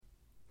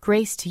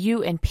Grace to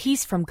you and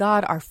peace from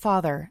God our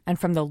Father and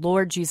from the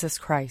Lord Jesus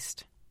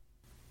Christ.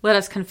 Let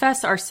us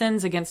confess our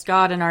sins against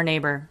God and our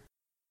neighbor.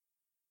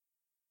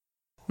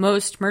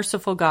 Most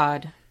merciful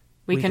God,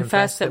 we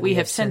confess that we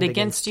have sinned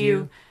against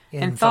you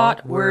in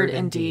thought, word,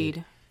 and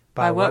deed,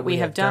 by what we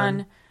have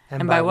done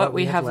and by what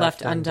we have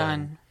left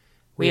undone.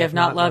 We have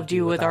not loved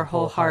you with our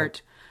whole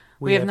heart.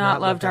 We have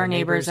not loved our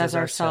neighbors as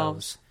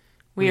ourselves.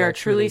 We are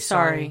truly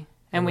sorry,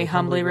 and we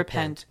humbly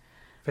repent.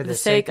 For the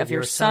sake of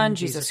your Son,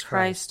 Jesus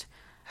Christ,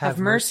 have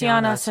mercy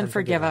on us and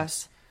forgive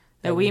us,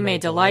 that we may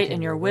delight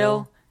in your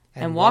will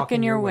and walk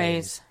in your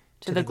ways,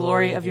 to the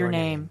glory of your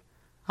name.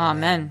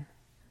 Amen.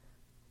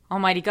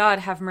 Almighty God,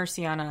 have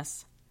mercy on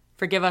us.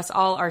 Forgive us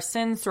all our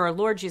sins through our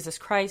Lord Jesus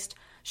Christ.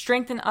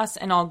 Strengthen us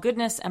in all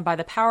goodness, and by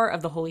the power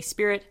of the Holy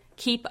Spirit,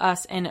 keep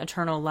us in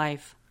eternal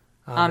life.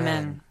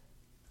 Amen.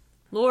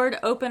 Lord,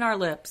 open our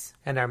lips,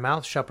 and our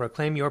mouth shall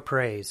proclaim your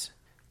praise.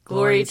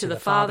 Glory to the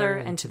Father,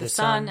 and to the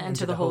Son, and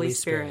to the Holy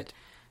Spirit,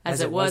 as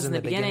it was in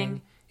the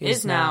beginning,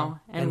 is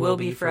now, and will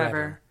be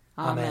forever.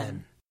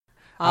 Amen.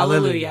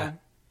 Alleluia.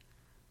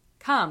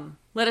 Come,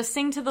 let us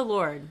sing to the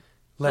Lord.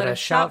 Let us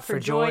shout for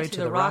joy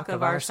to the rock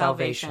of our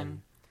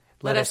salvation.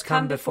 Let us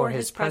come before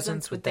his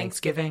presence with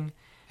thanksgiving,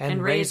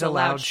 and raise a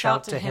loud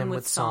shout to him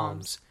with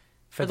psalms.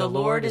 For the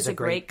Lord is a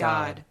great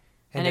God,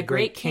 and a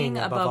great King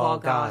above all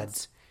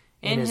gods.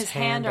 In his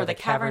hand are the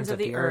caverns of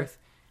the earth,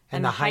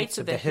 and the heights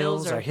of the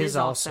hills are his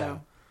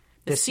also.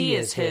 The sea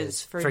is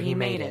his, for he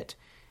made it,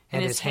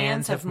 and his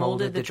hands have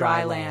molded the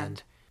dry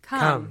land.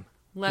 Come,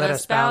 let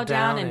us bow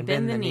down and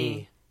bend the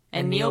knee,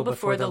 and kneel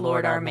before the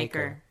Lord our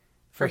Maker.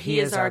 For he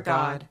is our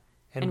God,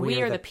 and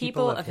we are the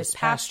people of his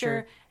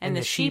pasture and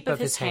the sheep of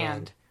his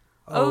hand.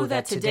 Oh,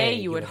 that today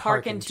you would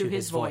hearken to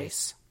his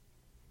voice.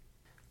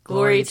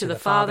 Glory to the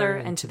Father,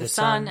 and to the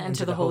Son, and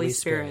to the Holy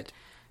Spirit,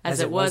 as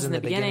it was in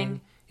the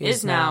beginning,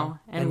 is now,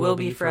 and will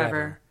be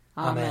forever.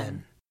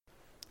 Amen.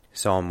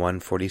 Psalm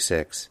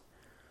 146.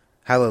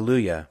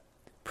 Hallelujah!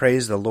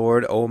 Praise the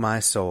Lord, O my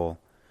soul.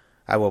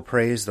 I will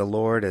praise the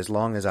Lord as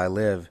long as I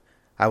live.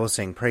 I will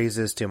sing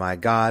praises to my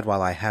God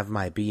while I have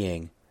my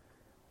being.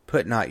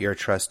 Put not your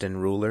trust in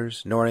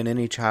rulers, nor in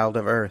any child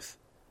of earth,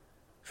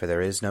 for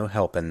there is no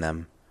help in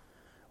them.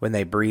 When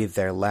they breathe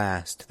their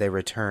last, they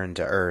return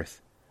to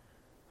earth,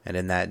 and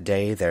in that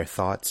day their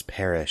thoughts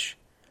perish.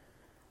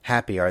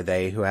 Happy are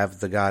they who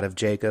have the God of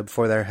Jacob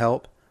for their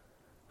help,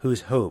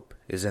 whose hope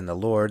is in the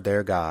Lord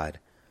their God,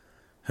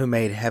 who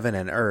made heaven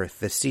and earth,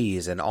 the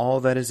seas, and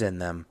all that is in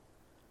them,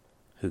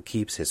 who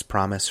keeps his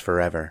promise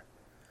forever,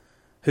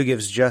 who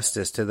gives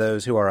justice to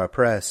those who are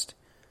oppressed,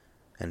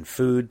 and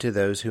food to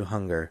those who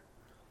hunger.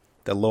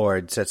 The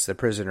Lord sets the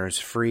prisoners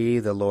free.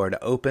 The Lord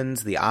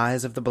opens the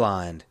eyes of the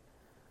blind.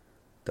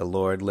 The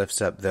Lord lifts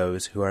up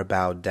those who are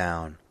bowed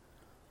down.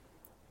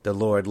 The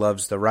Lord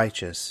loves the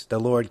righteous. The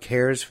Lord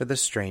cares for the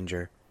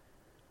stranger.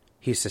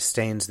 He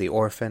sustains the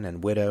orphan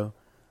and widow,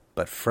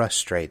 but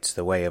frustrates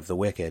the way of the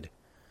wicked.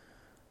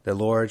 The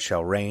Lord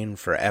shall reign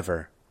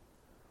forever.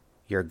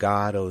 Your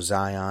God, O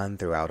Zion,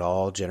 throughout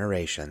all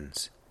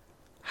generations.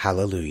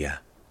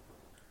 Hallelujah.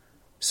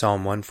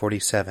 Psalm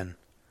 147.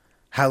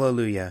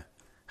 Hallelujah!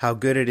 How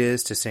good it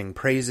is to sing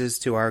praises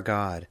to our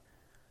God!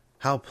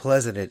 How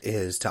pleasant it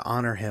is to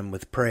honor him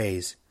with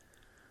praise!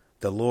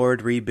 The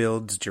Lord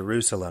rebuilds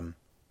Jerusalem.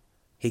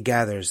 He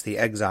gathers the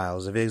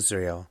exiles of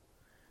Israel.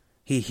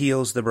 He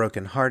heals the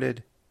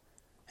broken-hearted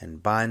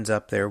and binds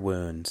up their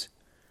wounds.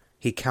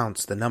 He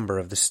counts the number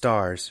of the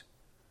stars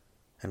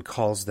and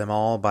calls them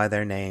all by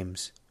their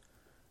names.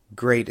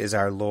 Great is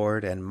our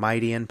Lord and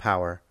mighty in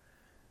power.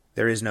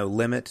 There is no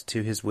limit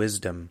to his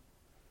wisdom.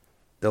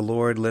 The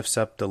Lord lifts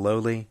up the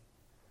lowly,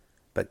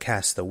 but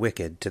casts the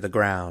wicked to the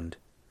ground.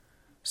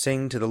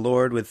 Sing to the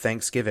Lord with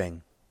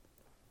thanksgiving.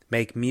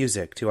 Make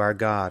music to our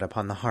God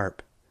upon the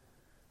harp.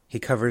 He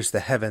covers the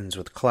heavens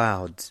with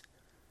clouds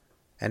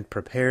and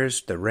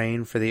prepares the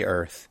rain for the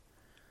earth.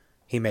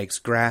 He makes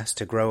grass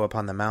to grow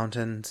upon the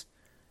mountains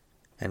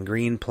and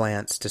green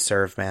plants to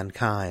serve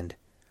mankind.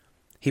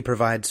 He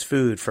provides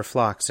food for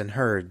flocks and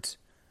herds,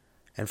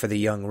 and for the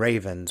young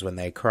ravens when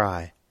they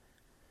cry.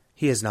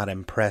 He is not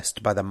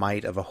impressed by the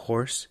might of a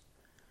horse.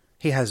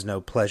 He has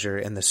no pleasure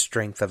in the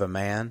strength of a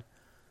man,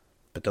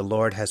 but the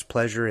Lord has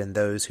pleasure in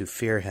those who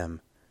fear him,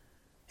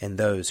 in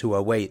those who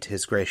await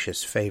his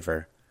gracious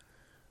favor.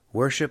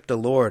 Worship the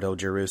Lord, O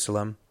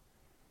Jerusalem.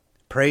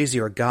 Praise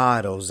your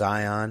God, O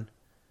Zion,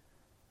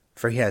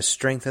 for he has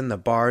strengthened the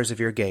bars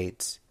of your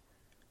gates.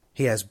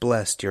 He has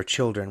blessed your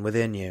children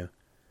within you.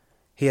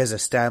 He has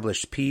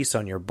established peace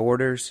on your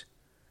borders.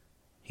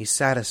 He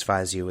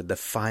satisfies you with the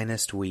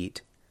finest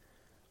wheat.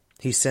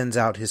 He sends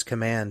out his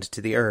command to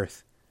the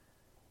earth,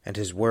 and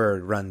his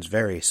word runs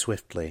very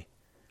swiftly.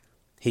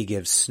 He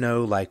gives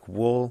snow like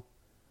wool.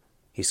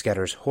 He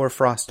scatters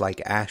hoarfrost like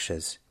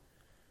ashes.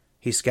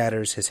 He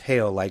scatters his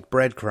hail like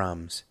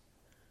breadcrumbs.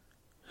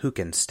 Who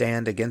can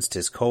stand against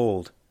his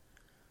cold?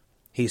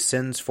 He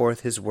sends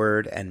forth his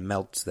word and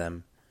melts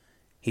them.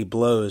 He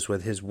blows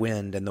with his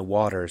wind, and the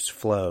waters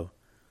flow.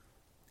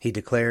 He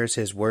declares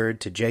his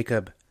word to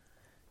Jacob,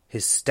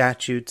 his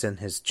statutes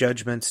and his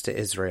judgments to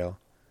Israel.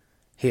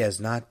 He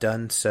has not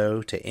done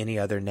so to any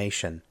other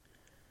nation.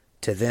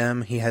 To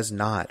them he has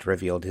not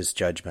revealed his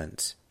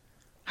judgments.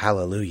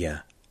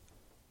 Hallelujah.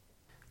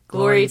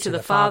 Glory to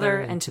the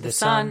Father, and to the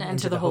Son, and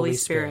to the Holy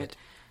Spirit,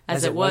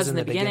 as it was in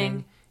the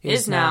beginning,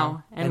 is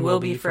now, and will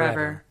be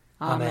forever.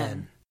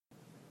 Amen.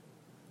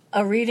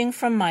 A reading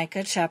from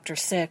Micah chapter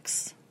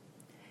 6.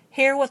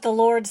 Hear what the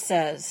Lord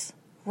says.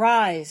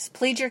 Rise,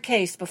 plead your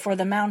case before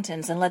the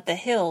mountains, and let the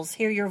hills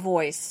hear your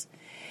voice.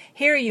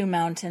 Hear, you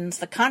mountains,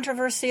 the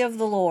controversy of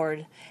the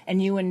Lord,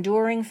 and you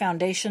enduring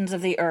foundations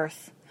of the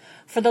earth.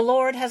 For the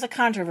Lord has a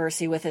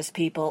controversy with his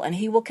people, and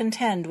he will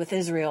contend with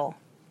Israel.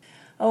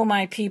 O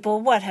my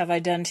people, what have I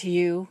done to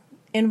you?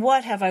 In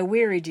what have I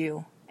wearied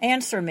you?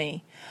 Answer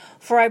me.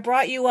 For I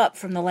brought you up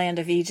from the land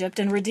of Egypt,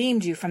 and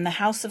redeemed you from the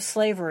house of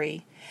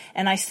slavery.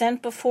 And I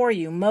sent before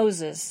you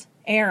Moses,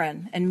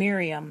 Aaron, and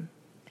Miriam.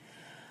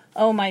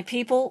 O my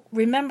people,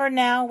 remember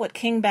now what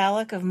King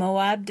Balak of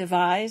Moab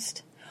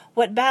devised,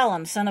 what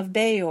Balaam son of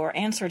Beor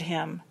answered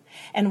him,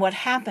 and what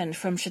happened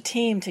from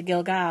Shittim to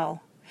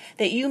Gilgal,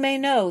 that you may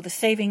know the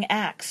saving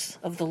acts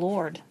of the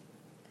Lord.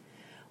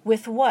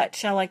 With what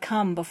shall I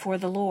come before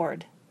the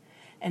Lord,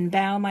 and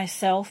bow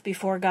myself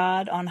before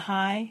God on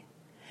high?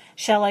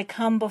 Shall I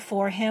come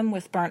before him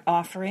with burnt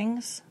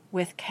offerings,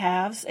 with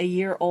calves a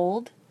year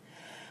old?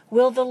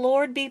 Will the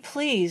Lord be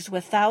pleased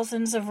with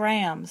thousands of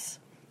rams,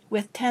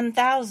 with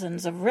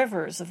 10,000s of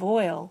rivers of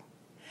oil?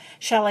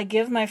 Shall I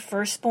give my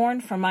firstborn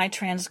for my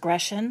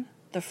transgression,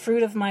 the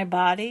fruit of my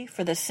body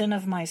for the sin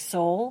of my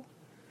soul?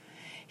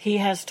 He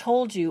has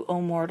told you,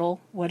 O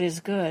mortal, what is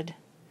good.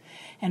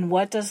 And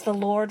what does the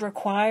Lord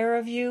require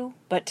of you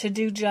but to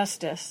do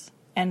justice,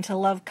 and to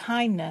love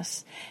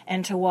kindness,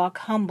 and to walk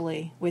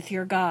humbly with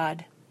your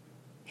God?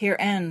 Here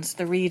ends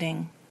the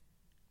reading.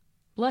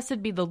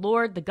 Blessed be the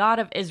Lord, the God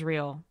of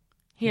Israel.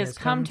 He has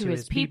come to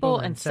his people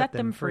and set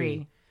them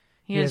free.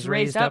 He has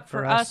raised up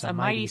for us a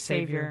mighty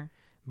Savior,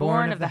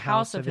 born of the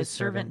house of his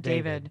servant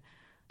David.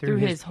 Through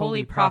his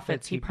holy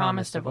prophets he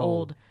promised of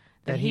old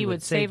that he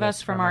would save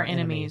us from our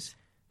enemies,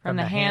 from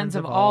the hands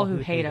of all who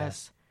hate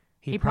us.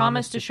 He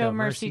promised to show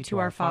mercy to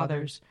our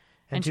fathers,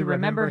 and to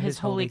remember his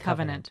holy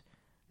covenant.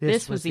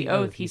 This was the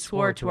oath he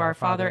swore to our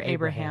father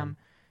Abraham,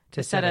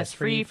 to set us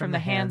free from the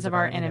hands of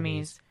our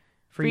enemies,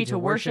 free to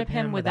worship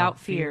him without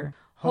fear,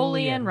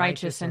 holy and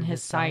righteous in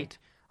his sight,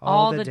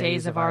 all the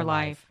days of our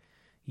life.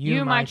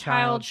 You, my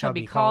child, shall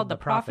be called the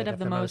prophet of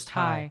the Most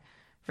High,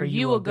 for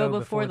you will go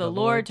before the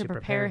Lord to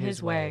prepare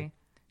his way,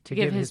 to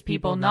give his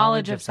people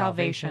knowledge of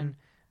salvation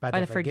by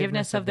the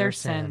forgiveness of their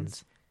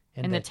sins.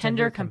 In the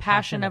tender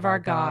compassion of our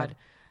God,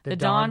 the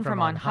dawn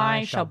from on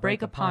high shall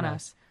break upon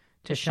us,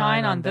 to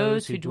shine on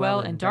those who dwell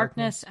in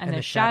darkness and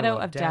the shadow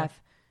of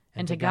death,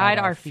 and to guide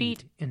our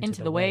feet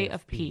into the way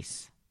of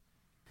peace.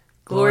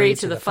 Glory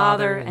to the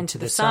Father, and to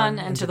the Son,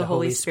 and to the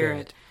Holy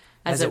Spirit,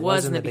 as it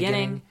was in the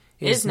beginning,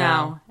 is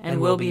now, and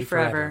will be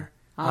forever.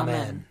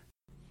 Amen.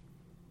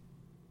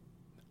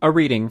 A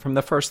reading from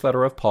the first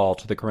letter of Paul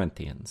to the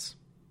Corinthians.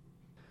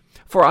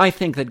 For I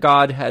think that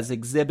God has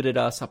exhibited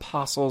us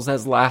apostles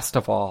as last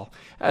of all,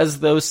 as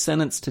those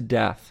sentenced to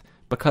death,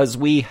 because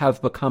we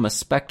have become a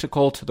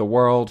spectacle to the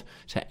world,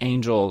 to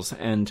angels,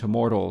 and to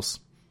mortals.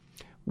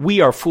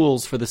 We are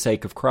fools for the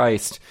sake of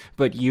Christ,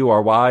 but you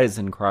are wise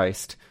in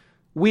Christ.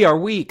 We are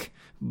weak,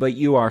 but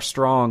you are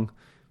strong.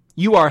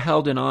 You are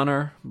held in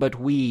honor, but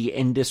we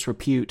in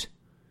disrepute.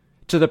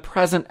 To the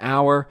present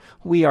hour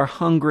we are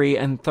hungry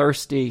and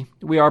thirsty.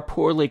 We are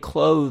poorly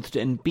clothed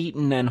and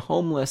beaten and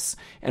homeless,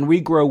 and we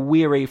grow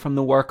weary from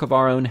the work of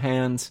our own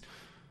hands.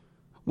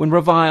 When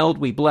reviled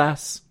we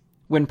bless.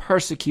 When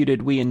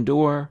persecuted we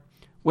endure.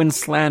 When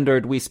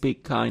slandered we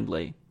speak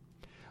kindly.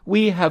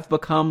 We have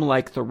become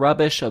like the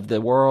rubbish of the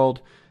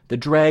world, the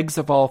dregs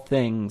of all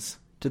things,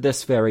 to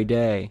this very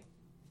day.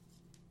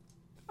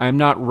 I am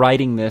not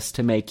writing this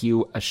to make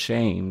you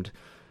ashamed,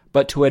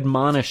 but to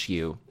admonish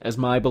you as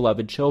my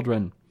beloved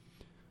children.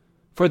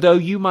 For though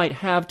you might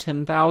have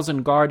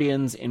 10,000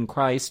 guardians in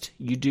Christ,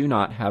 you do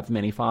not have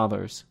many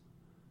fathers.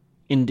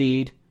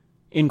 Indeed,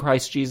 in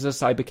Christ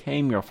Jesus I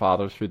became your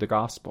father through the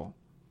gospel.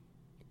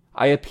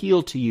 I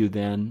appeal to you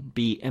then,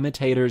 be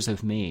imitators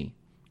of me.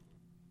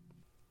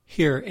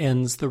 Here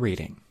ends the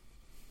reading.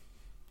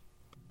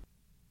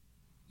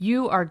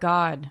 You are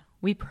God,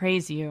 we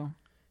praise you.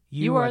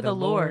 You are the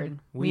Lord,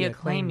 we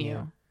acclaim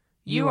you.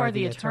 You are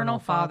the eternal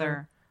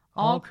Father,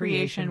 all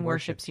creation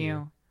worships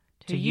you.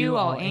 To you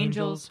all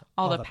angels,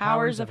 all the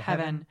powers of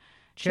heaven,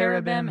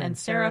 cherubim and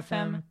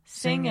seraphim,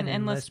 sing in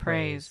endless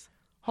praise.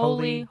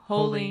 Holy,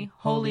 holy,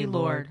 holy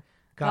Lord,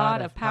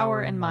 God of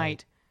power and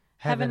might.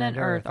 Heaven and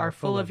earth are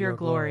full of your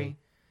glory.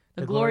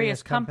 The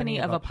glorious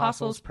company of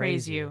apostles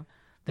praise you.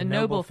 The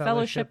noble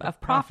fellowship of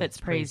prophets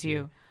praise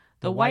you.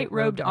 The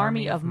white-robed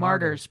army of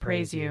martyrs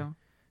praise you.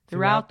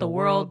 Throughout the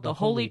world the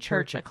holy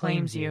church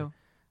acclaims you.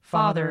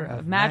 Father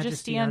of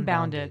majesty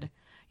unbounded,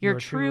 your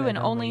true and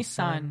only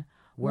Son,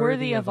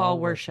 worthy of all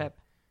worship,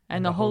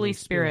 and the Holy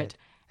Spirit,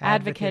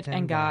 advocate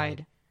and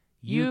guide.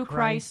 You,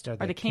 Christ,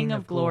 are the King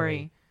of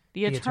glory.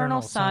 the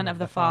eternal Son of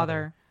the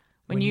Father.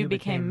 When you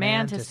became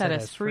man to set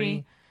us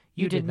free,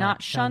 you did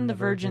not shun the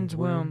Virgin's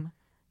womb.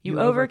 You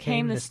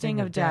overcame the sting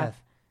of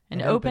death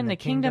and opened the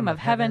kingdom of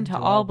heaven to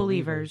all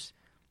believers.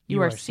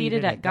 You are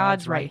seated at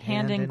God's right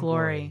hand in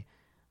glory.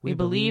 We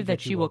believe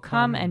that you will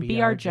come and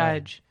be our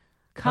judge.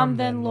 Come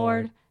then,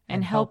 Lord,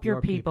 and help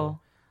your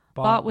people,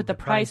 bought with the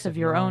price of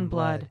your own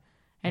blood,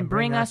 and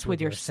bring us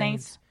with your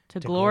saints to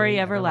glory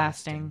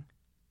everlasting.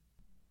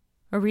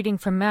 A reading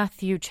from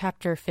Matthew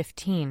chapter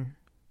 15.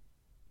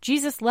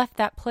 Jesus left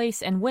that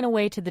place and went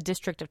away to the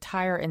district of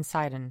Tyre and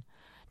Sidon.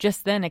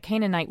 Just then a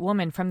Canaanite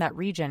woman from that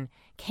region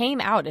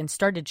came out and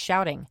started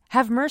shouting,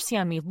 "Have mercy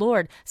on me,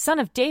 Lord, Son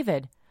of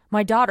David!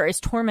 My daughter is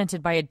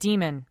tormented by a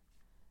demon."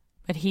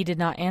 But he did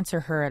not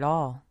answer her at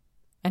all.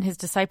 And his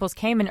disciples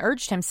came and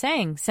urged him,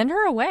 saying, "Send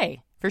her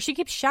away, for she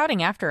keeps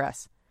shouting after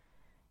us."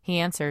 He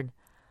answered,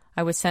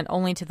 "I was sent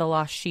only to the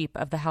lost sheep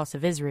of the house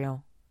of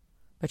Israel."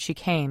 But she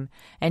came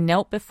and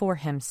knelt before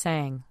him,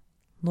 saying,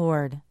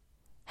 "Lord,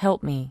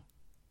 help me."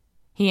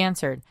 He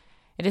answered,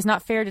 "It is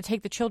not fair to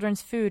take the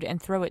children's food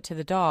and throw it to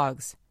the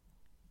dogs."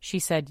 She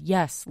said,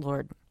 "Yes,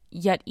 Lord,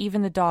 yet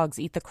even the dogs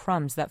eat the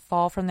crumbs that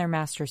fall from their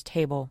master's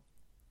table."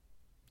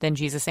 Then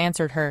Jesus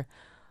answered her,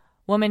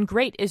 "Woman,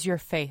 great is your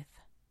faith.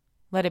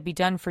 Let it be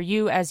done for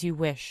you as you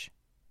wish."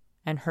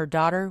 And her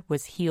daughter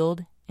was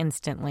healed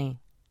instantly.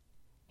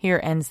 Here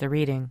ends the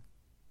reading.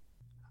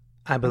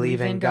 I believe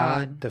in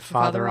God, the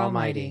Father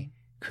Almighty,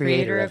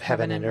 creator of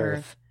heaven and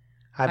earth.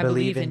 I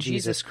believe in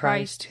Jesus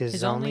Christ,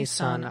 his only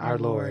Son, our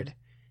Lord.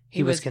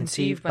 He was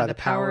conceived by the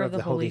power of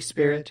the Holy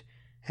Spirit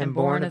and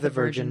born of the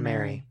Virgin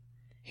Mary.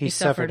 He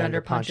suffered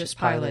under Pontius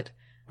Pilate,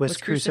 was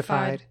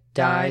crucified,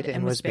 died,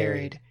 and was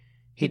buried.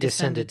 He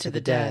descended to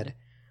the dead.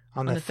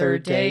 On the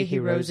third day he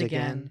rose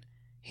again.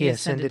 He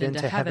ascended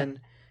into heaven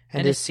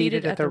and is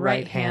seated at the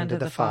right hand of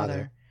the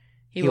Father.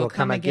 He will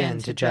come again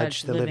to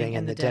judge the living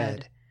and the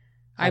dead.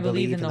 I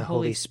believe in the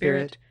Holy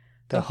Spirit,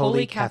 the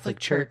Holy Catholic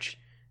Church,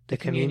 the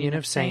communion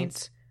of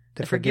saints,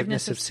 the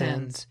forgiveness of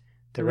sins,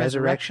 the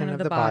resurrection of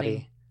the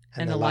body,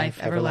 and the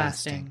life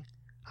everlasting.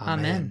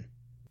 Amen.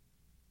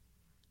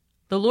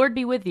 The Lord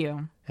be with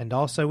you. And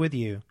also with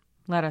you.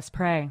 Let us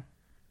pray.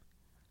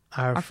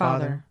 Our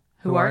Father,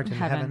 who art in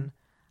heaven,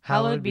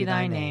 hallowed be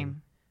thy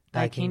name.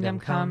 Thy kingdom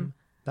come,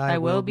 thy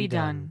will be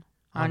done,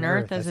 on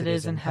earth as it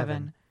is in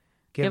heaven.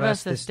 Give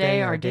us this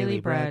day our daily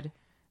bread,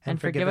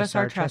 and forgive us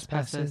our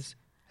trespasses,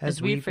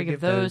 as we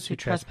forgive those who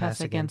trespass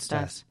against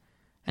us.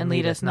 And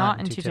lead us not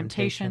into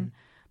temptation,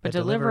 but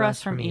deliver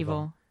us from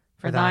evil.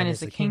 For thine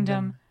is the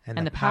kingdom,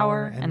 and the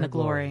power, and the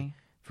glory,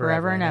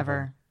 forever and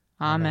ever.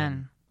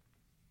 Amen.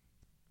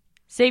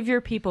 Save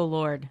your people,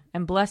 Lord,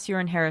 and bless your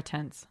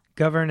inheritance.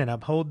 Govern and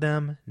uphold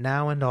them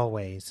now and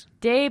always.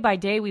 Day by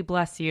day we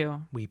bless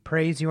you. We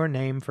praise your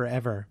name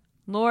forever.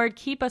 Lord,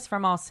 keep us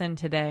from all sin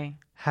today.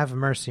 Have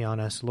mercy on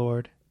us,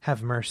 Lord.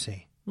 Have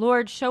mercy.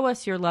 Lord, show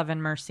us your love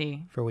and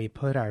mercy. For we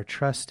put our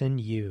trust in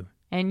you.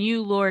 And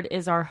you, Lord,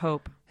 is our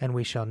hope. And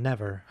we shall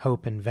never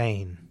hope in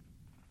vain.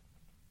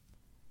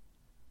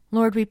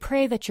 Lord, we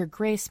pray that your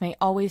grace may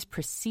always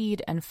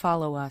precede and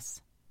follow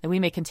us, that we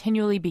may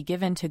continually be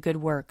given to good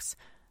works.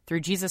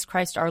 Through Jesus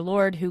Christ our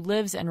Lord, who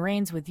lives and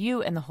reigns with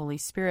you and the Holy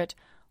Spirit,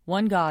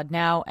 one God,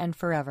 now and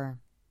forever.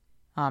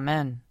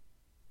 Amen.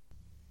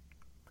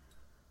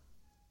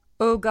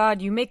 O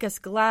God, you make us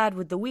glad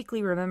with the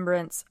weekly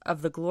remembrance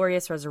of the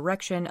glorious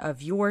resurrection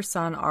of your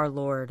Son, our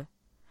Lord.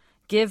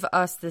 Give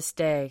us this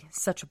day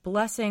such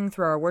blessing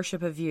through our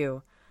worship of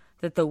you,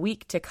 that the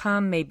week to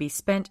come may be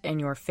spent in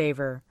your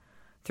favor.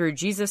 Through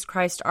Jesus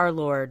Christ our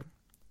Lord.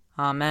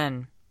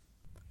 Amen.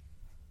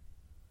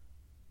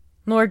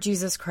 Lord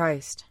Jesus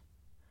Christ,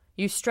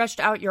 you stretched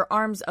out your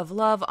arms of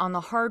love on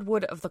the hard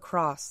wood of the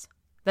cross,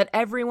 that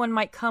everyone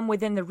might come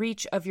within the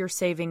reach of your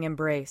saving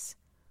embrace.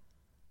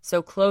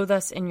 So clothe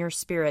us in your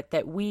Spirit,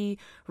 that we,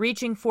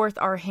 reaching forth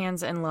our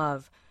hands in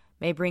love,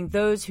 may bring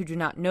those who do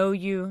not know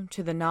you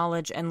to the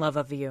knowledge and love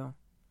of you.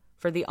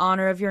 For the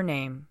honor of your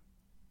name.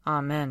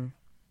 Amen.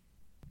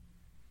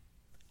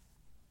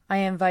 I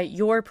invite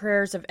your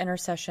prayers of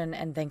intercession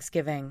and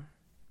thanksgiving.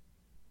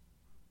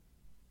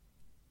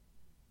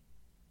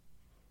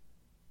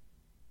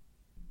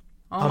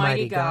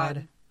 Almighty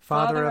God,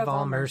 Father of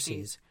all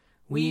mercies,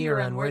 we, your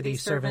unworthy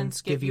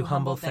servants, give you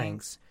humble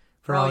thanks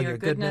for all your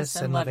goodness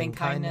and loving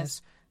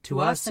kindness to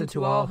us and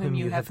to all whom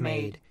you have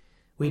made.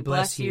 We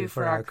bless you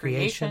for our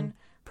creation,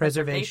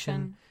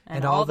 preservation,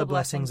 and all the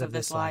blessings of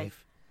this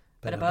life,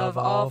 but above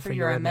all for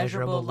your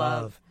immeasurable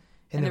love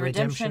in the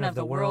redemption of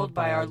the world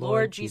by our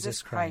Lord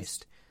Jesus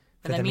Christ,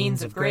 for the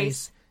means of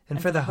grace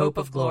and for the hope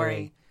of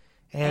glory.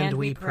 And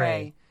we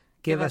pray,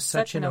 give us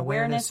such an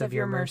awareness of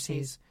your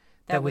mercies,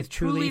 that with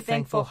truly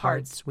thankful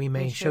hearts we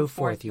may show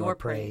forth your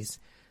praise,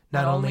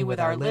 not only with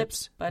our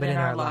lips, but in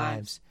our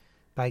lives,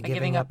 by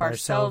giving up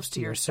ourselves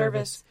to your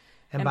service,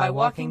 and by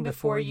walking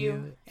before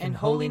you in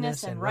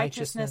holiness and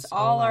righteousness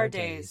all our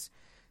days,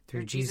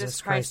 through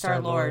Jesus Christ our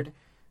Lord,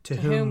 to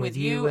whom with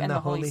you and the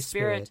Holy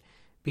Spirit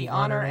be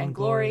honor and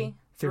glory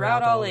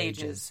throughout all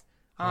ages.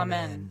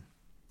 Amen.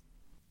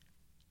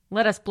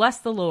 Let us bless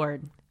the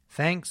Lord.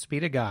 Thanks be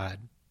to God.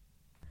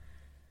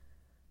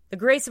 The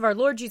grace of our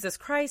Lord Jesus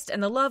Christ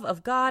and the love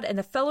of God and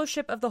the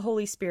fellowship of the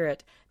Holy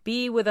Spirit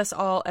be with us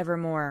all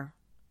evermore.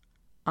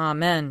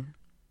 Amen.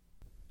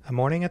 A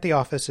Morning at the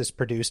Office is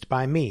produced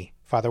by me,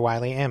 Father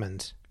Wiley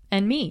Ammons.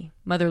 And me,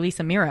 Mother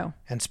Lisa Meirow.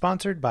 And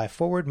sponsored by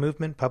Forward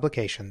Movement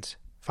Publications.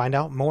 Find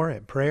out more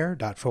at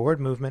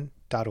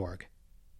prayer.forwardmovement.org.